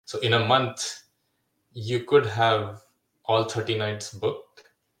So in a month, you could have all 30 nights booked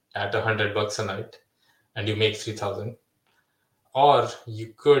at $100 a night and you make 3,000. Or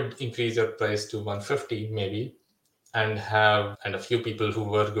you could increase your price to 150 maybe and a few people who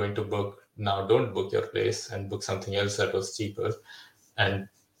were going to book now don't book your place and book something else that was cheaper. And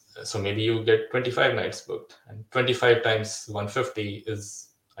so maybe you get 25 nights booked, and 25 times 150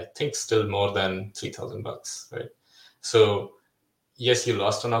 is, I think, still more than $3,000, right? So yes, you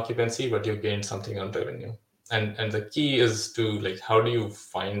lost on occupancy, but you gained something on revenue. And the key is to, like, how do you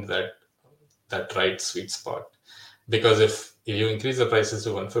find that right sweet spot? Because if you increase the prices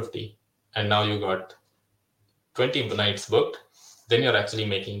to 150 and now you got 20 nights booked, then you're actually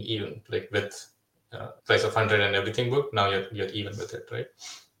making even, like with price of 100 and everything booked, now you're even with it, right?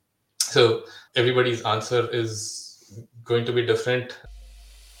 So everybody's answer is going to be different.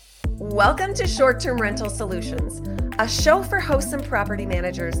 Welcome to Short-Term Rental Solutions, a show for hosts and property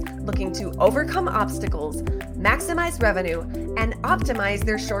managers looking to overcome obstacles, maximize revenue, and optimize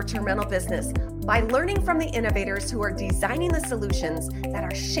their short-term rental business by learning from the innovators who are designing the solutions that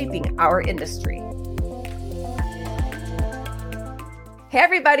are shaping our industry. Hey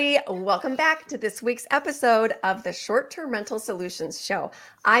everybody, welcome back to this week's episode of the Short-Term Rental Solutions Show.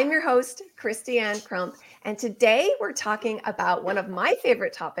 I'm your host, Christiane Crump, and today we're talking about one of my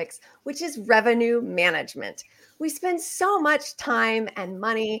favorite topics, which is revenue management. We spend so much time and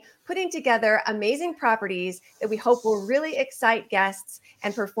money putting together amazing properties that we hope will really excite guests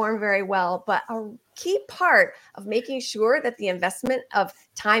and perform very well, but a key part of making sure that the investment of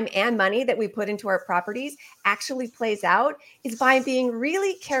time and money that we put into our properties actually plays out is by being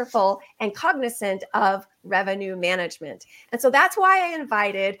really careful and cognizant of revenue management. And so that's why I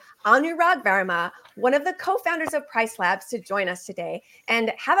invited Anurag Verma, one of the co-founders of Price Labs, to join us today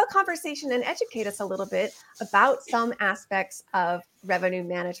and have a conversation and educate us a little bit about some aspects of revenue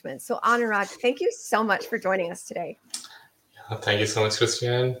management. So Anurag, thank you so much for joining us today. Thank you so much,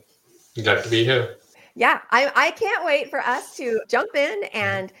 Christiane. Glad to be here. Yeah, I can't wait for us to jump in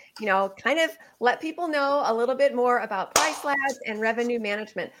and, kind of let people know a little bit more about Price Labs and revenue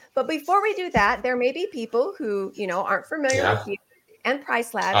management. But before we do that, there may be people who, aren't familiar with you and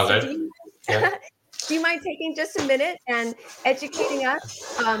Price Labs. All right. Do you mind taking just a minute and educating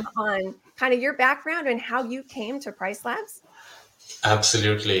us on kind of your background and how you came to Price Labs?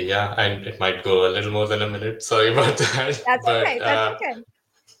 Absolutely, yeah. And it might go a little more than a minute. Sorry about that. That's okay. That's okay.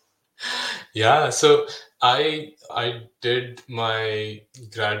 Yeah, so I did my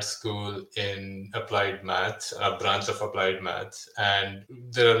grad school in applied math, a branch of applied math, and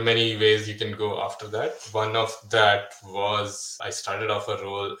there are many ways you can go after that. One of that was I started off a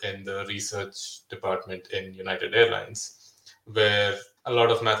role in the research department in United Airlines, where a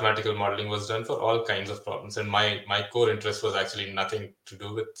lot of mathematical modeling was done for all kinds of problems. And my core interest was actually nothing to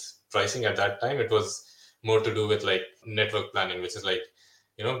do with pricing at that time. It was more to do with like network planning, which is like,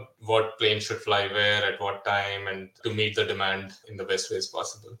 what plane should fly where at what time and to meet the demand in the best ways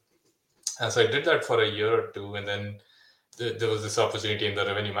possible. So I did that for a year or two, and then there was this opportunity in the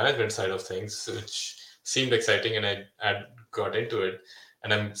revenue management side of things, which seemed exciting, and I got into it.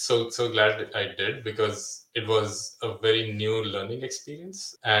 And I'm so glad I did, because it was a very new learning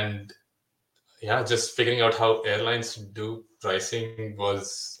experience. And yeah, just figuring out how airlines do pricing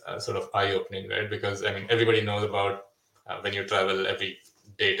was sort of eye-opening, right? Because I mean, everybody knows about when you travel, every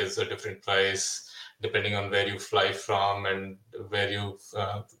date is a different price depending on where you fly from and where you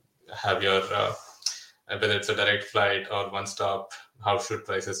have your whether it's a direct flight or one stop, how should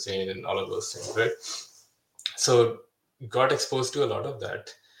prices change and all of those things, right? So got exposed to a lot of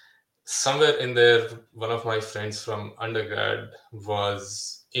that. Somewhere in there, one of my friends from undergrad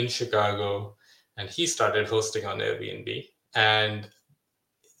was in Chicago, and he started hosting on Airbnb. And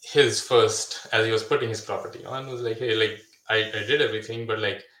his first, as he was putting his property on, was like, hey, like I did everything, but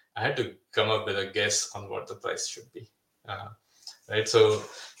like I had to come up with a guess on what the price should be. Right. So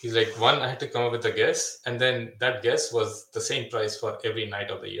he's like, one, I had to come up with a guess. And then that guess was the same price for every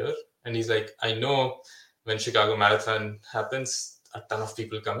night of the year. And he's like, I know when Chicago Marathon happens, a ton of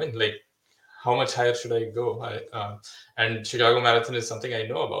people come in. Like, how much higher should I go? And Chicago Marathon is something I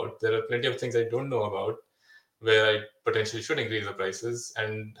know about. There are plenty of things I don't know about where I potentially should increase the prices,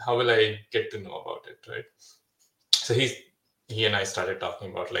 and how will I get to know about it, right? So he and I started talking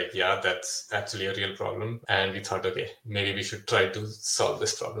about like, yeah, that's actually a real problem. And we thought, okay, maybe we should try to solve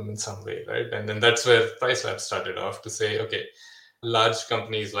this problem in some way, right? And then that's where Price Labs started off, to say, okay, large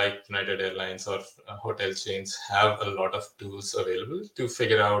companies like United Airlines or hotel chains have a lot of tools available to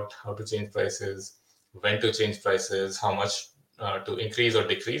figure out how to change prices, when to change prices, how much to increase or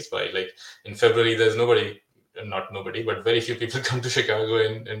decrease by. Like in February, there's nobody not nobody, but very few people come to Chicago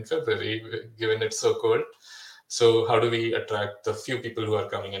in February, given it's so cold. So how do we attract the few people who are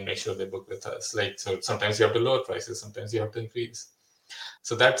coming and make sure they book with us? Like, so sometimes you have to lower prices, sometimes you have to increase.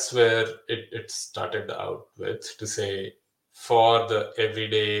 So that's where it started out with, to say, for the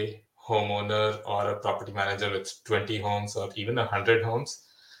everyday homeowner or a property manager with 20 homes or even 100 homes,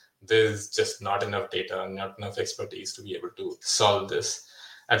 there's just not enough data, not enough expertise to be able to solve this.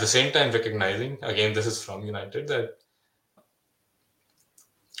 At the same time, recognizing, again, this is from United, that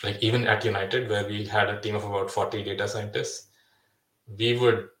like even at United, where we had a team of about 40 data scientists, we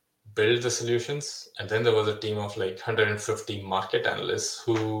would build the solutions, and then there was a team of like 150 market analysts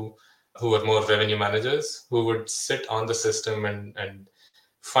who were more revenue managers, who would sit on the system and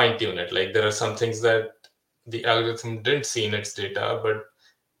fine tune it. Like, there are some things that the algorithm didn't see in its data, but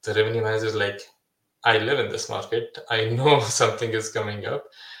the revenue manager is like, I live in this market, I know something is coming up,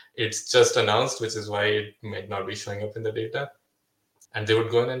 it's just announced, which is why it might not be showing up in the data. And they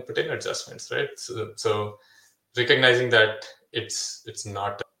would go in and put in adjustments, right? So recognizing that it's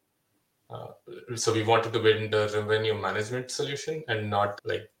not so we wanted to build a revenue management solution, and not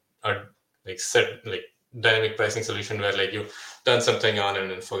like a set dynamic pricing solution where like you turn something on and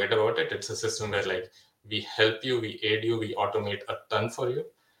then forget about it. It's a system where like we help you, we aid you, we automate a ton for you,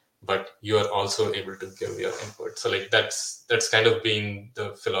 but you are also able to give your input. So like that's kind of been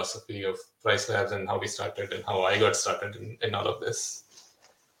the philosophy of Price Labs, and how we started and how I got started in all of this.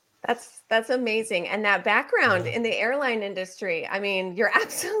 That's amazing. And that background in the airline industry, I mean, you're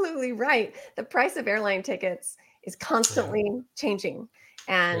absolutely right. The price of airline tickets is constantly changing.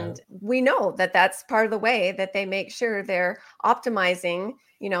 And we know that that's part of the way that they make sure they're optimizing,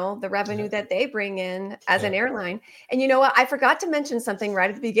 the revenue that they bring in as an airline. And you know what? I forgot to mention something right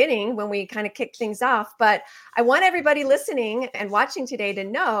at the beginning when we kind of kicked things off, but I want everybody listening and watching today to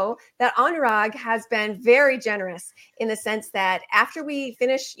know that Anurag has been very generous, in the sense that after we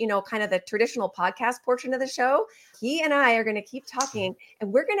finish, kind of the traditional podcast portion of the show, he and I are going to keep talking,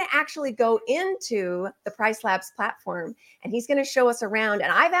 and we're going to actually go into the Price Labs platform, and he's going to show us around.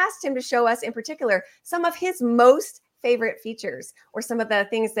 And I've asked him to show us in particular some of his most favorite features, or some of the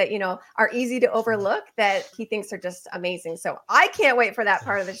things that are easy to overlook that he thinks are just amazing. So I can't wait for that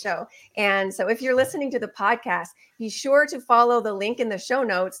part of the show. And so if you're listening to the podcast, be sure to follow the link in the show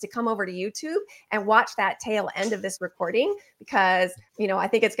notes to come over to YouTube and watch that tail end of this recording, because I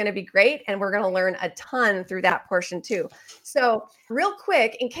think it's going to be great, and we're going to learn a ton through that portion too. So real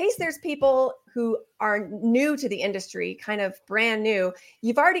quick, in case there's people who are new to the industry, kind of brand new,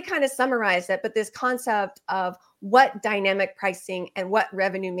 you've already kind of summarized it, but this concept of what dynamic pricing and what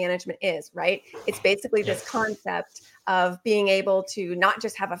revenue management is, right? It's basically this concept of being able to not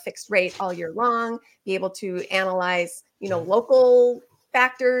just have a fixed rate all year long, be able to analyze, local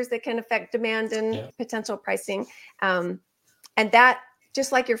factors that can affect demand and potential pricing. And that,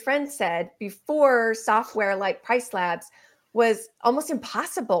 just like your friend said, before software like Price Labs was almost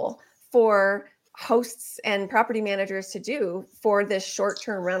impossible for hosts and property managers to do for this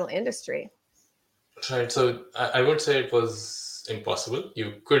short-term rental industry. Right. So I would say it was impossible.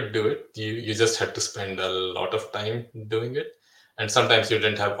 You could do it. You just had to spend a lot of time doing it. And sometimes you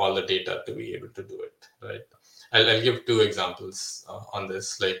didn't have all the data to be able to do it. Right. I'll give two examples on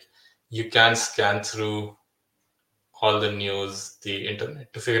this. Like, you can scan through all the news, the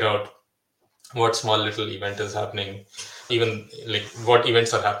internet, to figure out what small little event is happening, even like what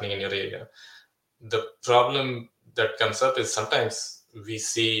events are happening in your area. The problem that comes up is sometimes we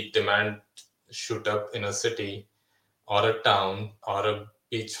see demand shoot up in a city or a town or a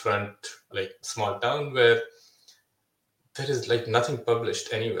beachfront, like small town, where there is like nothing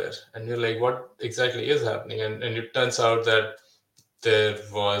published anywhere. And you're like, what exactly is happening? And it turns out that there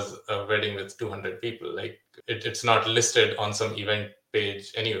was a wedding with 200 people. Like, it's not listed on some event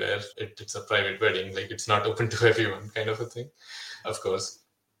page anywhere. It's a private wedding. Like, it's not open to everyone, kind of a thing, of course.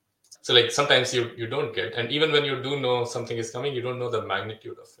 So like sometimes you don't get, and even when you do know something is coming, you don't know the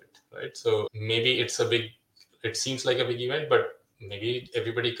magnitude of it, right? So maybe it seems like a big event, but maybe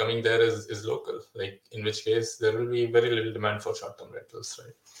everybody coming there is local, like, in which case there will be very little demand for short-term rentals,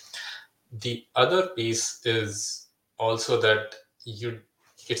 right? The other piece is also that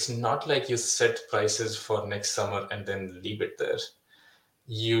it's not like you set prices for next summer and then leave it there.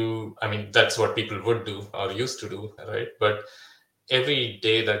 I mean, that's what people would do or used to do, right? But every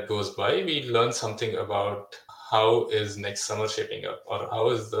day that goes by, we learn something about how is next summer shaping up, or how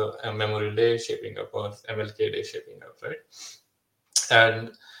is the Memorial Day shaping up, or MLK Day shaping up, right?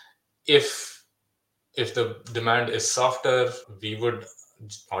 And if the demand is softer, we would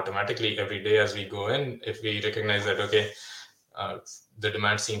automatically, every day as we go in, if we recognize that, okay, the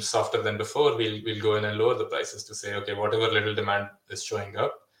demand seems softer than before, we'll go in and lower the prices to say, okay, whatever little demand is showing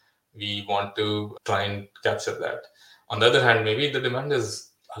up, we want to try and capture that. On the other hand, maybe the demand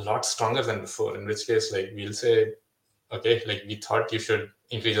is a lot stronger than before, in which case, like, we'll say, okay, like, we thought you should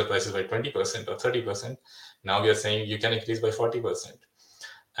increase your prices by 20% or 30%. Now we are saying you can increase by 40%.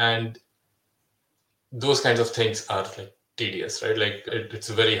 And those kinds of things are like tedious, right? Like, it's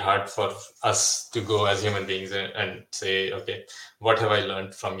very hard for us to go as human beings and say, okay, what have I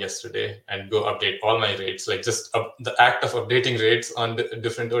learned from yesterday, and go update all my rates. Like, just the act of updating rates on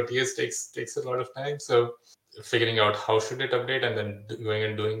different OTAs takes a lot of time. So figuring out how should it update and then going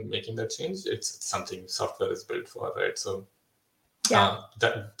and making that change, it's something software is built for, right? So Yeah.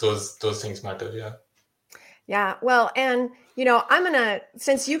 that those things matter. Yeah. Yeah. Well, and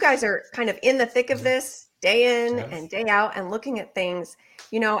since you guys are kind of in the thick of this day in Yeah. and day out and looking at things,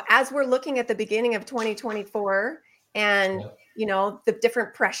 as we're looking at the beginning of 2024 and, the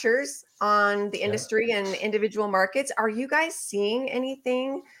different pressures on the industry and individual markets, are you guys seeing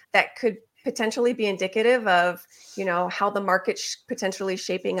anything that could potentially be indicative of, how the market's potentially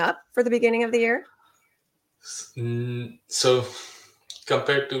shaping up for the beginning of the year? So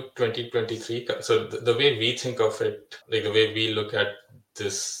compared to 2023, so the way we think of it, like the way we look at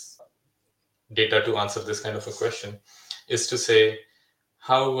this data to answer this kind of a question, is to say,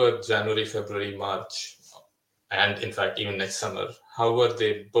 how were January, February, March, and in fact even next summer, how were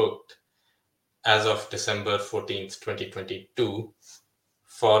they booked as of December 14th, 2022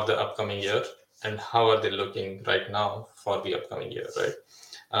 for the upcoming year, and how are they looking right now for the upcoming year,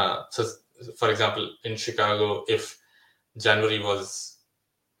 right? So for example, in Chicago, if January was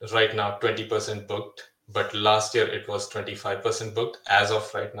right now 20% booked, but last year it was 25% booked as of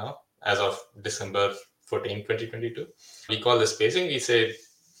right now, as of December 14, 2022. We call this pacing. We say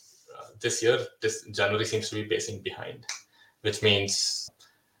this year, this January seems to be pacing behind, which means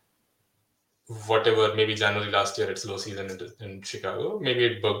whatever, maybe January last year, it's low season in Chicago, maybe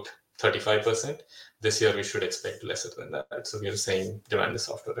it booked 35%. This year we should expect lesser than that. So we are saying demand is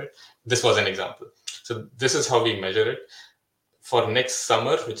softer, right? This was an example. So this is how we measure it. For next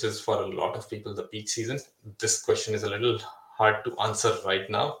summer, which is for a lot of people the peak season, this question is a little hard to answer right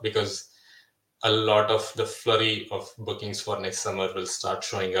now, because a lot of the flurry of bookings for next summer will start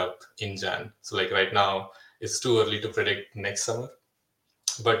showing up in Jan. So like right now, it's too early to predict next summer.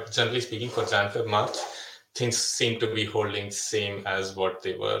 But generally speaking, for Jan, Feb, March, things seem to be holding same as what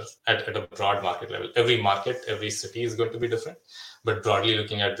they were at a broad market level. Every market, every city is going to be different. But broadly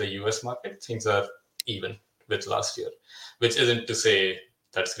looking at the US market, things are even with last year, which isn't to say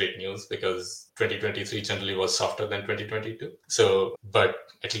that's great news, because 2023 generally was softer than 2022. So, but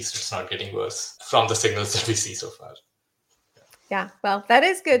at least it's not getting worse from the signals that we see so far. Yeah, well, that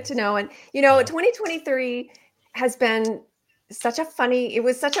is good to know. And, 2023 has been it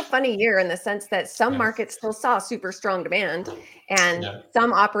was such a funny year in the sense that some markets still saw super strong demand, and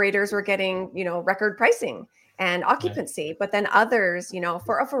some operators were getting, record pricing and occupancy, but then others,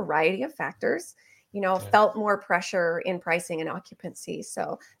 for a variety of factors, felt more pressure in pricing and occupancy.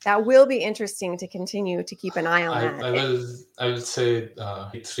 So that will be interesting to continue to keep an eye on that. I will say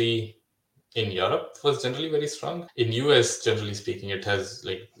three in Europe was generally very strong. In US, generally speaking, it has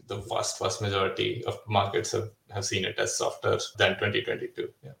like the vast majority of markets have seen it as softer than 2022.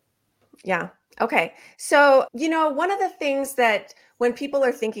 Yeah. Okay. So, one of the things that when people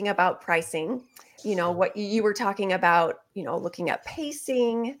are thinking about pricing, what you were talking about, looking at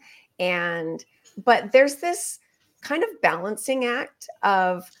pacing but there's this kind of balancing act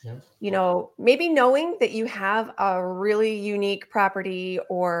of, maybe knowing that you have a really unique property,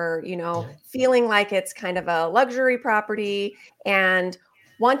 or, feeling like it's kind of a luxury property, and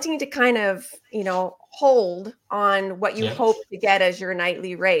wanting to kind of, hold on what you hope to get as your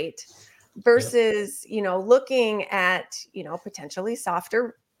nightly rate versus, looking at, potentially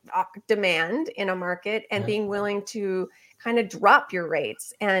softer demand in a market and being willing to kind of drop your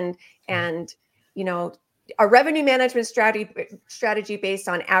rates and a revenue management strategy based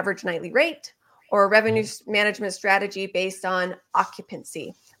on average nightly rate, or a revenue management strategy based on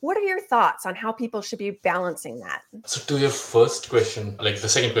occupancy. What are your thoughts on how people should be balancing that? So to your first question, like the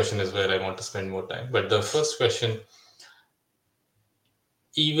second question is where I want to spend more time. But the first question,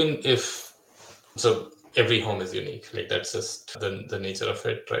 even if, so every home is unique, like that's just the nature of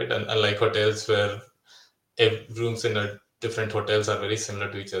it, right? And unlike hotels where rooms in different hotels are very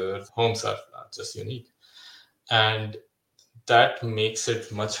similar to each other, homes are just unique. And that makes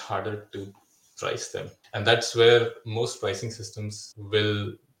it much harder to price them. And that's where most pricing systems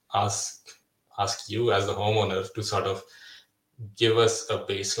will ask you as the homeowner to sort of give us a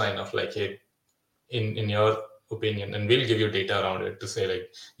baseline of like, hey, in your opinion, and we'll give you data around it to say,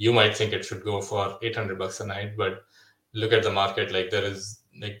 like, you might think it should go for $800 a night, but look at the market. Like, there is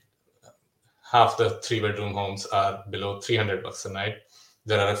like half the 3-bedroom homes are below $300 a night.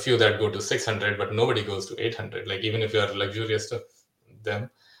 There are a few that go to 600, but nobody goes to 800. Like, even if you are luxurious to them,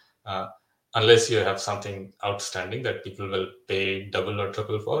 unless you have something outstanding that people will pay double or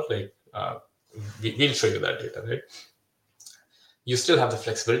triple for, like, we'll show you that data, right? You still have the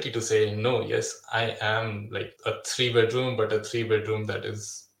flexibility to say, no, yes, I am like a 3-bedroom, but a 3-bedroom that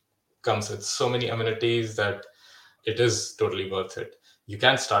comes with so many amenities that it is totally worth it. You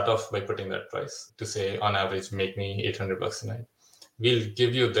can start off by putting that price to say, on average, make me $800 a night. We'll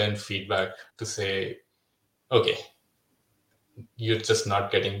give you then feedback to say, okay, you're just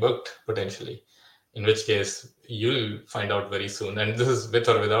not getting booked potentially, in which case you'll find out very soon. And this is with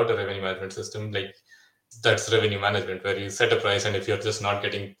or without a revenue management system. Like, that's revenue management, where you set a price, and if you're just not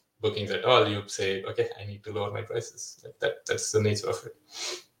getting bookings at all, you say, okay, I need to lower my prices. Like that's the nature of it.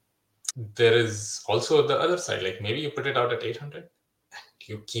 There is also the other side. Like, maybe you put it out at 800,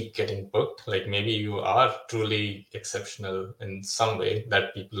 you keep getting booked. Like, maybe you are truly exceptional in some way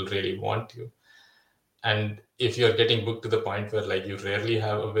that people really want you. And if you're getting booked to the point where, like, you rarely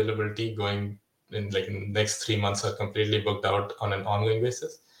have availability going in, like, next 3 months are completely booked out on an ongoing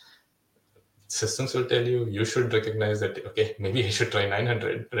basis, systems will tell you should recognize that, okay, maybe I should try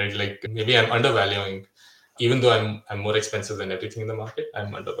 900, right? Like, maybe I'm undervaluing, even though I'm more expensive than everything in the market,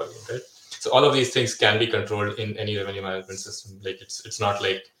 I'm undervaluing, right? So all of these things can be controlled in any revenue management system. Like, it's not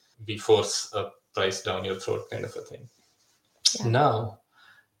like we force a price down your throat kind of a thing. Yeah. Now,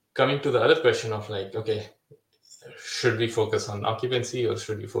 coming to the other question of, like, okay, should we focus on occupancy or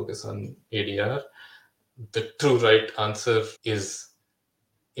should we focus on ADR? The true right answer is,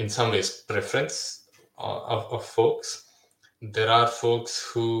 in some ways, preference of folks. There are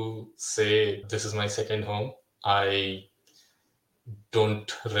folks who say, this is my second home. I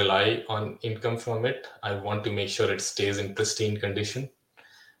don't rely on income from it. I want to make sure it stays in pristine condition.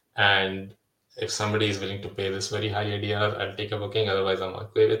 And if somebody is willing to pay this very high ADR, I'll take a booking. Otherwise, I'm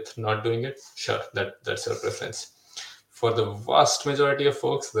okay with not doing it. Sure, that's your preference. For the vast majority of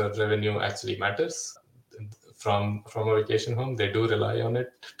folks, the revenue actually matters. From a vacation home, they do rely on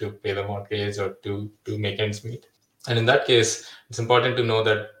it to pay the mortgage or to make ends meet. And in that case, it's important to know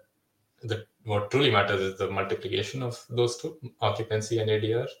that what truly matters is the multiplication of those two, occupancy and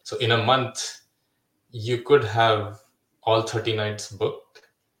ADR. So in a month, you could have all 30 nights booked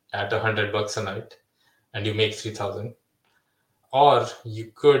at $100 a night and you make 3,000. Or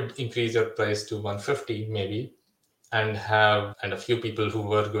you could increase your price to 150 maybe, and a few people who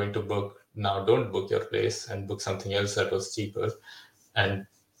were going to book now don't book your place and book something else that was cheaper. And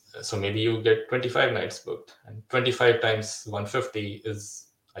so maybe you get 25 nights booked, and 25 times 150 is,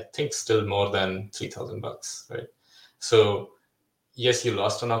 I think, still more than $3,000, right? So yes, you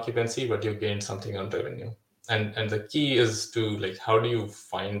lost on occupancy, but you gained something on revenue. And the key is to, like, how do you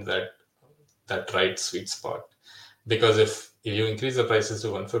find that right sweet spot? Because if you increase the prices to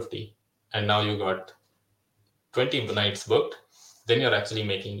 150 and now you got 20 nights booked, then you're actually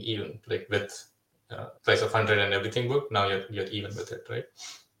making even, like, with price of 100 and everything booked, now you're even with it, right?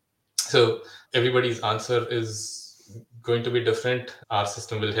 So everybody's answer is going to be different. Our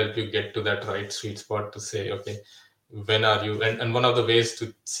system will help you get to that right sweet spot to say, okay, when are you? And one of the ways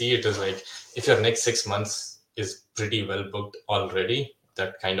to see it is, like, if your next 6 months is pretty well booked already,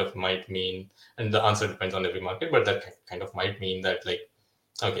 that kind of might mean, and the answer depends on every market, but that kind of might mean that, like,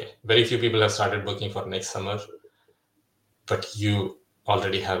 okay, very few people have started booking for next summer, but you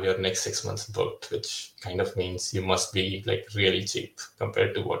already have your next 6 months booked, which kind of means you must be, like, really cheap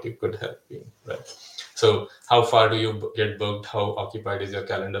compared to what you could have been, right? So how far do you get booked? How occupied is your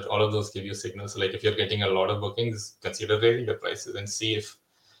calendar? All of those give you signals. Like, if you're getting a lot of bookings, consider raising your prices and see if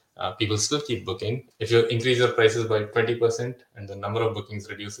people still keep booking. If you increase your prices by 20% and the number of bookings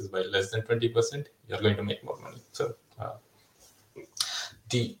reduces by less than 20%, you're going to make more money. So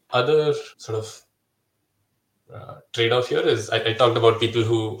the other sort of trade-off here is, I talked about people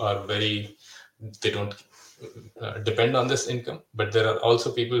who are they don't depend on this income, but there are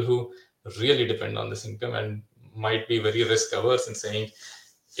also people who really depend on this income and might be very risk averse in saying,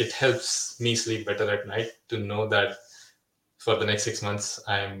 it helps me sleep better at night to know that for the next 6 months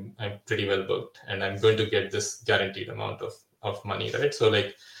I'm pretty well booked and I'm going to get this guaranteed amount of money, right? So,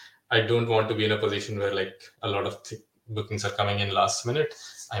 like, I don't want to be in a position where, like, a lot of bookings are coming in last minute.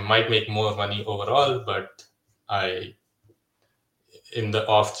 I might make more money overall, but in the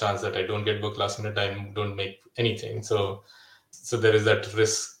off chance that I don't get booked last minute, I don't make anything. So there is that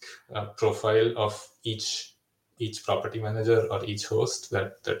risk profile of each property manager or each host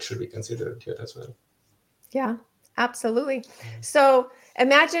that should be considered here as well. Yeah, absolutely. So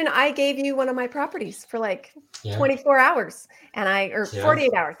imagine I gave you one of my properties for like Yeah, 24 hours or yeah,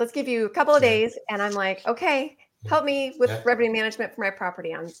 48 hours. Let's give you a couple of yeah, days. And I'm like, okay, yeah, help me with yeah, revenue management for my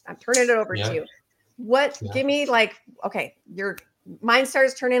property. I'm turning it over to yeah, you. What, yeah, give me like, okay, your mind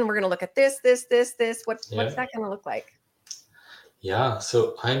starts turning. We're going to look at this. What's yeah. that going to look like? Yeah,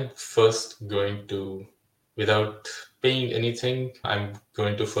 so I'm first going to, without paying anything, I'm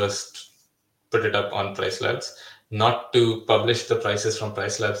going to first put it up on Price Labs, not to publish the prices from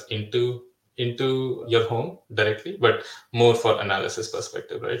Price Labs into your home directly, but more for analysis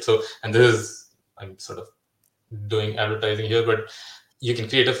perspective, right? So, and this is, I'm sort of doing advertising here, but you can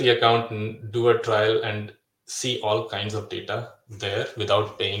create a free account and do a trial and see all kinds of data there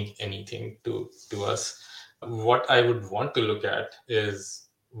without paying anything to us. What I would want to look at is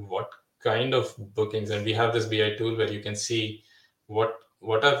what kind of bookings, and we have this BI tool where you can see what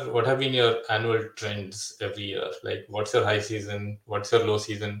have been your annual trends every year. Like what's your high season, what's your low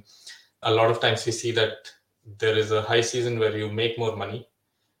season. A lot of times we see that there is a high season where you make more money,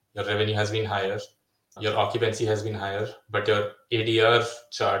 your revenue has been higher, your occupancy has been higher, but your ADR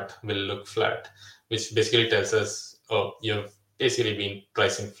chart will look flat, which basically tells us, oh, you've basically been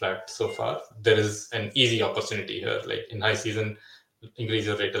pricing flat so far. There is an easy opportunity here. Like in high season, increase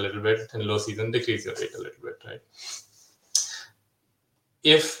your rate a little bit, and low season, decrease your rate a little bit, right?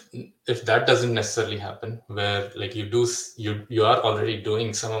 If that doesn't necessarily happen, where like you are already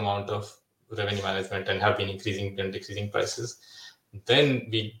doing some amount of revenue management and have been increasing and decreasing prices, then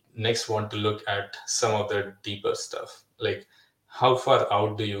we next want to look at some of the deeper stuff, like how far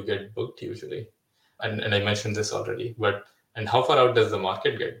out do you get booked usually, and I mentioned this already, but and how far out does the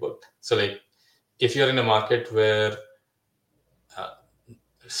market get booked? So like if you're in a market where uh,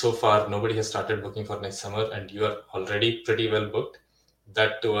 so far nobody has started booking for next summer and you are already pretty well booked,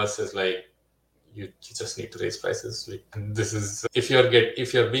 that to us is like you just need to raise prices. Like this is if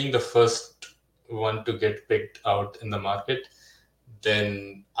you're being the first one to get picked out in the market,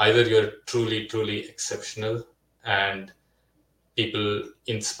 then either you're truly exceptional and people,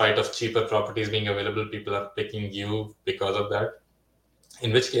 in spite of cheaper properties being available, people are picking you because of that,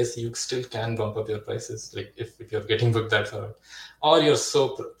 in which case you still can bump up your prices, like if you're getting booked that far out, or you're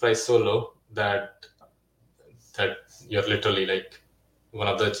priced so low that you're literally like one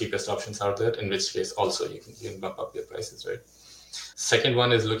of the cheapest options out there, in which case also you can bump up your prices, right? Second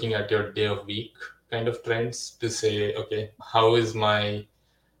one is looking at your day of week kind of trends to say, okay, how are my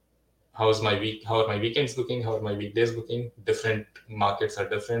weekends looking, how are my weekdays looking. Different markets are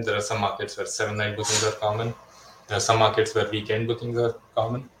different. There are some markets where 7 night bookings are common. There are some markets where weekend bookings are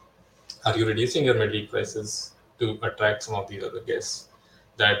common. Are you reducing your midweek prices to attract some of these other guests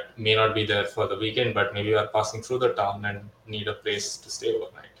that may not be there for the weekend, but maybe are passing through the town and need a place to stay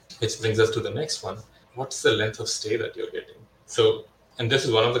overnight? Which brings us to the next one. What's the length of stay that you're getting? So, and this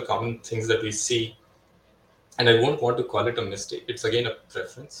is one of the common things that we see, and I won't want to call it a mistake. It's again a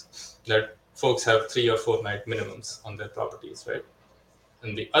preference that folks have 3 or 4 night minimums on their properties, right?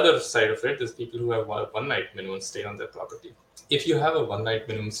 And the other side of it is people who have 1 night minimum stay on their property. If you have a 1 night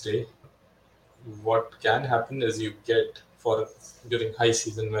minimum stay, what can happen is you get, for during high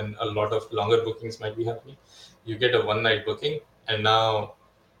season when a lot of longer bookings might be happening, you get a 1 night booking, and now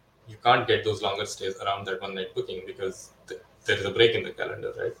you can't get those longer stays around that 1 night booking because there is a break in the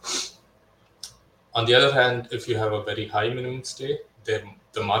calendar, right? On the other hand, if you have a very high minimum stay, then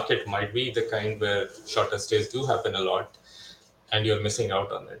the market might be the kind where shorter stays do happen a lot, and you're missing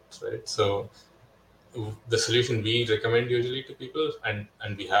out on it, right? So the solution we recommend usually to people, and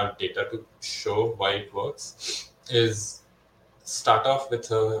we have data to show why it works, is start off with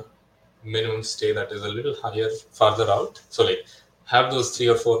a minimum stay that is a little higher farther out. So like have those 3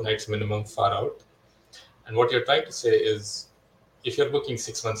 or 4 nights minimum far out. And what you're trying to say is, if you're booking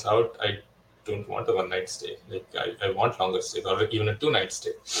 6 months out, I don't want a 1 night stay. Like I want longer stay or even a 2 night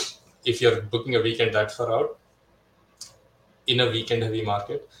stay. If you're booking a weekend that far out in a weekend heavy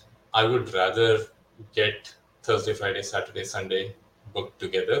market, I would rather get Thursday, Friday, Saturday, Sunday booked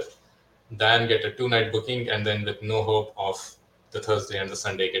together than get a 2 night booking and then with no hope of the Thursday and the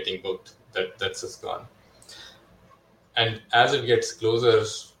Sunday getting booked. That's just gone. And as it gets closer,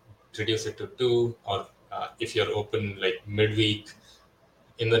 reduce it to two, or if you're open like midweek,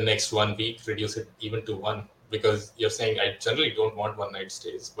 in the next 1 week, reduce it even to one, because you're saying I generally don't want 1 night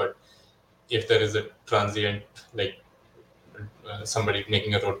stays, but if there is a transient, like somebody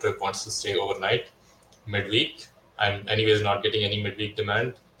making a road trip wants to stay overnight midweek, I'm anyways not getting any midweek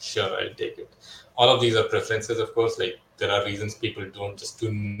demand, sure, I'll take it. All of these are preferences, of course. Like there are reasons people don't just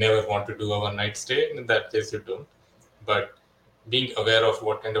to never want to do a 1 night stay. In that case, you don't. But being aware of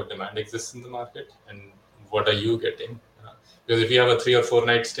what kind of demand exists in the market and what are you getting? Because if you have a 3 or 4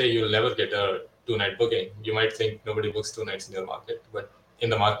 night stay, you'll never get a 2-night booking. You might think nobody books 2 nights in your market, but in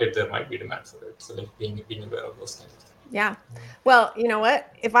the market there might be demand for it. So like being aware of those things. Yeah. Well, you know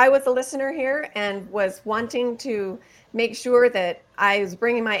what? If I was a listener here and was wanting to make sure that I was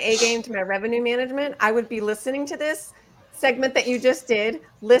bringing my A game to my revenue management, I would be listening to this segment that you just did.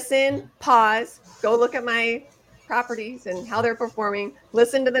 Listen, pause, go look at my properties and how they're performing.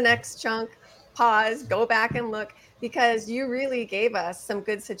 Listen to the next chunk, pause, go back and look, because you really gave us some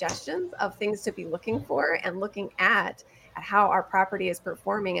good suggestions of things to be looking for and looking at how our property is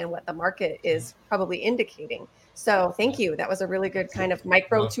performing and what the market is probably indicating. So thank you. That was a really good kind of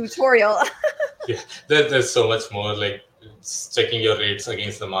micro tutorial. Yeah, there's so much more, like checking your rates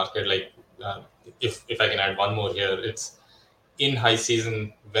against the market. Like if I can add one more here, it's in high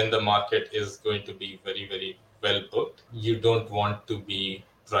season when the market is going to be very, very well booked. You don't want to be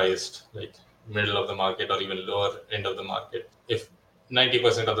priced like middle of the market or even lower end of the market. If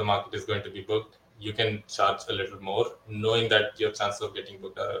 90% of the market is going to be booked, you can charge a little more, knowing that your chances of getting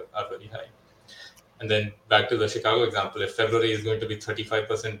booked are very high. And then back to the Chicago example, if February is going to be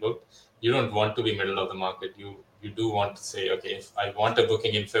 35% booked, you don't want to be middle of the market. You do want to say, okay, if I want a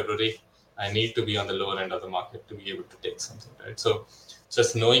booking in February, I need to be on the lower end of the market to be able to take something, right? So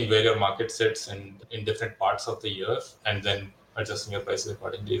just knowing where your market sits and in different parts of the year and then adjusting your prices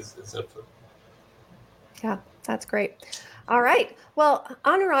accordingly is helpful. Yeah, that's great. All right. Well,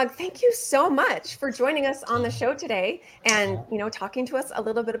 Anurag, thank you so much for joining us on the show today and, talking to us a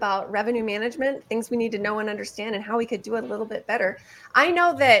little bit about revenue management, things we need to know and understand and how we could do it a little bit better. I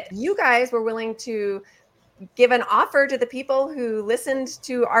know that you guys were willing to give an offer to the people who listened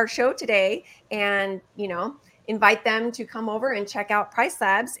to our show today and, invite them to come over and check out Price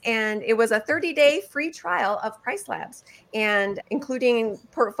Labs. And it was a 30-day free trial of Price Labs, and including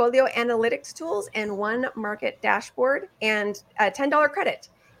portfolio analytics tools and one market dashboard and a $10 credit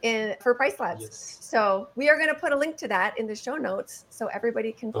for Price Labs. Yes. So we are going to put a link to that in the show notes so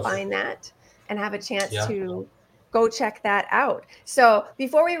everybody can find that and have a chance to go check that out. So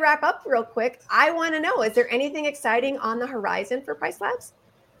before we wrap up real quick, I want to know, is there anything exciting on the horizon for Price Labs?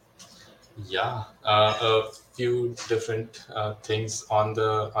 Yeah, a few different things on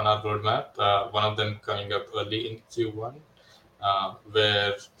our roadmap. One of them coming up early in Q1,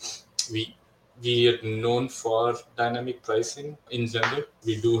 where we are known for dynamic pricing in general.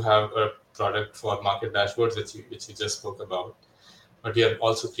 We do have a product for market dashboards, which you just spoke about. But we are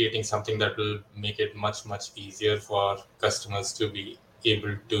also creating something that will make it much, much easier for customers to be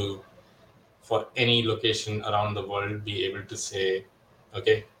able to, for any location around the world, be able to say,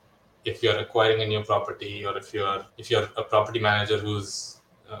 okay, if you're acquiring a new property, or if you're a property manager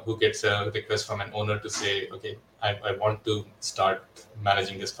who gets a request from an owner to say, okay, I want to start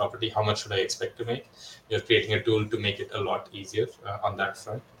managing this property, how much should I expect to make? You're creating a tool to make it a lot easier on that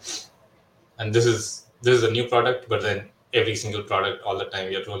front. And this is a new product, but then every single product all the time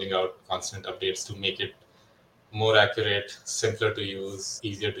we are rolling out constant updates to make it more accurate, simpler to use,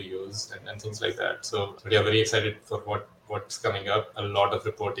 easier to use, and things like that. So we are very excited for what's coming up. A lot of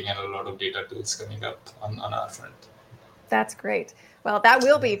reporting and a lot of data tools coming up on our front. That's great. Well, that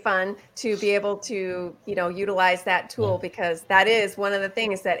will be fun to be able to, utilize that tool, because that is one of the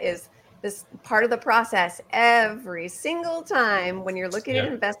things that is this part of the process every single time when you're looking at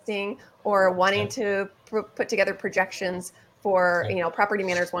investing or wanting to put together projections for, property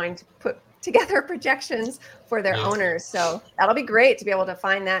managers wanting to put together projections for their owners. So that'll be great to be able to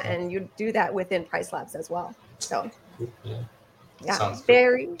find that, and you do that within Price Labs as well. So yeah,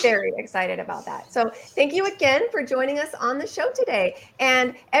 very, very excited about that. So thank you again for joining us on the show today.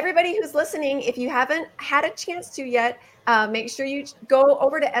 And everybody who's listening, if you haven't had a chance to yet, make sure you go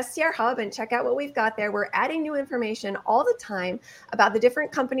over to STR Hub and check out what we've got there. We're adding new information all the time about the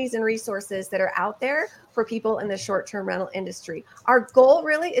different companies and resources that are out there for people in the short-term rental industry. Our goal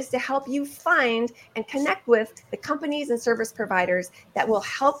really is to help you find and connect with the companies and service providers that will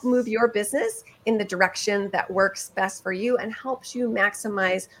help move your business in the direction that works best for you and helps you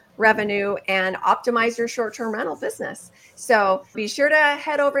maximize revenue and optimize your short-term rental business. So be sure to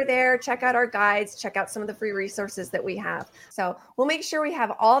head over there, check out our guides, check out some of the free resources that we have. So we'll make sure we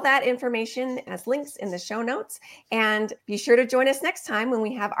have all that information as links in the show notes. And be sure to join us next time when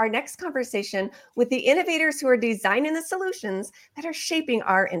we have our next conversation with the innovators who are designing the solutions that are shaping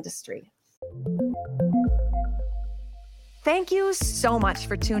our industry. Thank you so much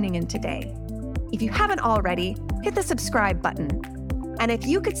for tuning in today. If you haven't already, hit the subscribe button. And if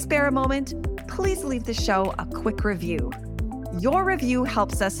you could spare a moment, please leave the show a quick review. Your review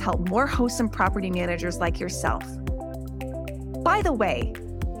helps us help more hosts and property managers like yourself. By the way,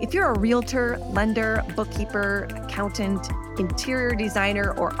 If you're a realtor, lender, bookkeeper, accountant, interior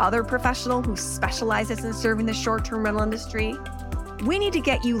designer, or other professional who specializes in serving the short-term rental industry, we need to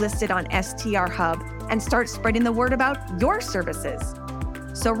get you listed on STR Hub and start spreading the word about your services.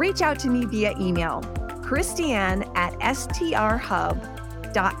 So reach out to me via email,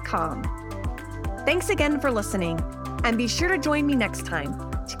 christiane@strhub.com. Thanks again for listening, and be sure to join me next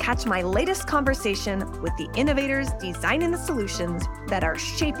time to catch my latest conversation with the innovators designing the solutions that are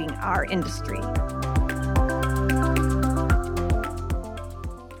shaping our industry.